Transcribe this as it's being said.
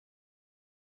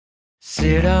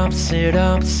Sit up, sit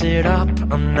up, sit up,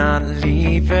 I'm not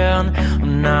leaving,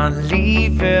 I'm not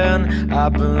leaving. I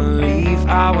believe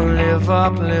I will live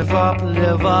up, live up,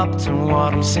 live up to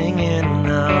what I'm singing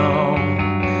now,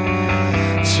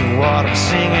 to what I'm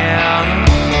singing.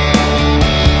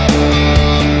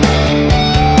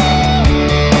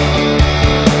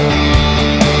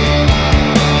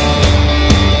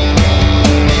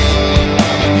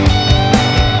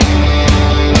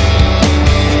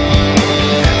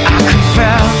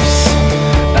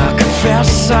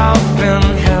 I've been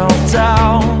held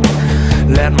down,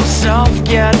 let myself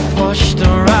get pushed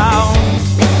around.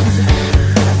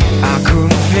 I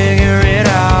couldn't figure it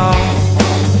out.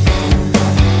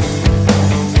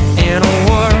 In a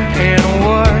word,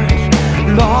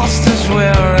 lost is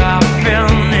where I've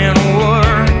been. In a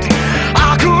word,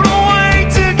 I couldn't wait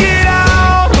to get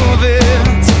out of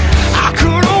it. I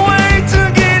couldn't wait to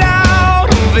get out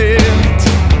of it.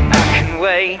 I can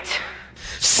wait.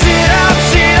 Sit up,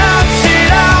 sit up,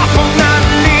 sit up. I'm not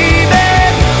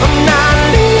leaving, I'm not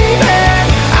leaving.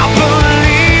 I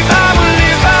believe, I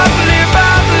believe, I believe,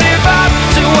 I believe up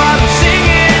to what I'm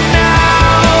singing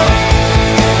now.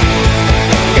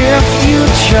 If you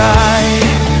try,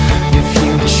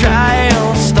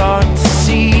 you'll start to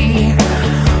see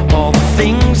all the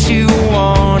things you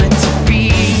want it to be.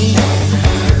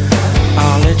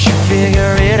 I'll let you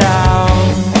figure it out.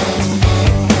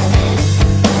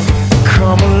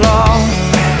 Come along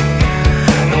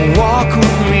and walk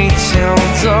with me till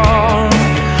dawn,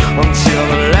 until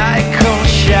the light comes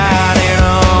shining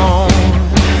on.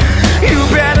 You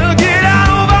better get out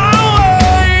of our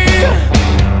way.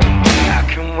 I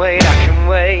can wait, I can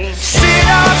wait. Sit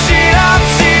up, sit up,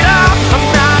 sit up. I'm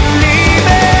not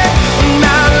leaving, I'm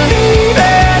not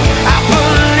leaving. I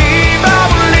believe, I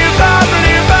believe, I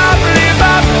believe, I believe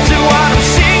up to what I'm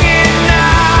singing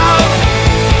now.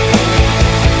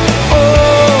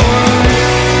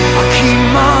 Keep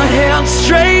my head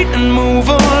straight and move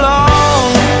along.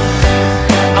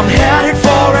 I'm headed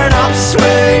for an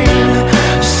upswing.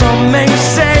 Some may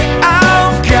say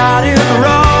I've got it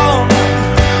wrong.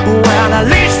 Well, at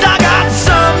least I got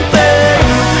something.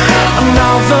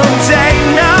 Another day,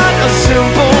 not a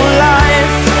simple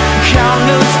life.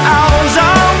 Countless hours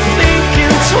I'm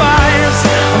thinking twice.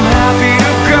 I'm happy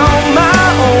to go my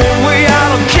own way. I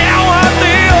don't care what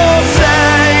they all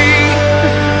say.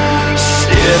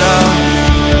 Sit up,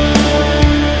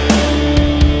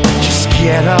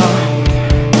 get up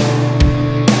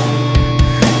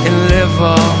and live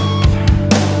up.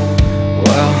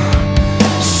 Well,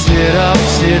 sit up,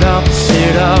 sit up,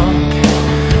 sit up.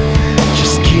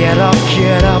 Just get up,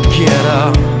 get up, get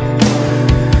up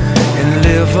and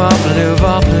live up, live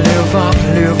up, live up,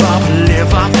 live up,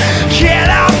 live up. Get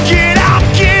up, get up.